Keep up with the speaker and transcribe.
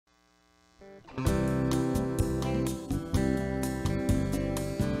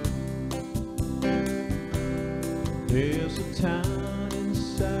There's a town in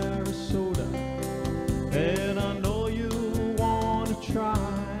Sarasota that I know you want to try.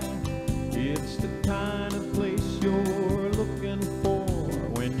 It's the kind of place you're looking for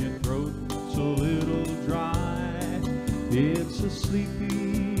when your throat's a little dry. It's a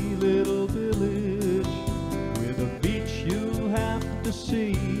sleepy little village with a beach you'll have to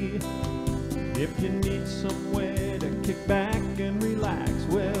see. If you need somewhere to kick back and relax,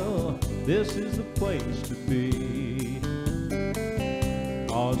 well, this is the place to be.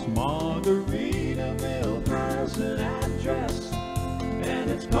 'Cause Margaritaville has an address, and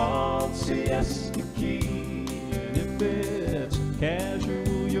it's called Siesta Key. And if it's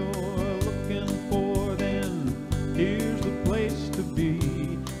casual you're looking for, then here's the place to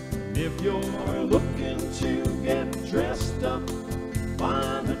be. If you're looking to get dressed up,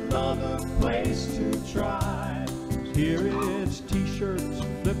 find another place to try. 'Cause here it's t-shirts,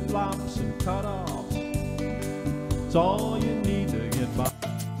 flip-flops, and cut-offs. It's all you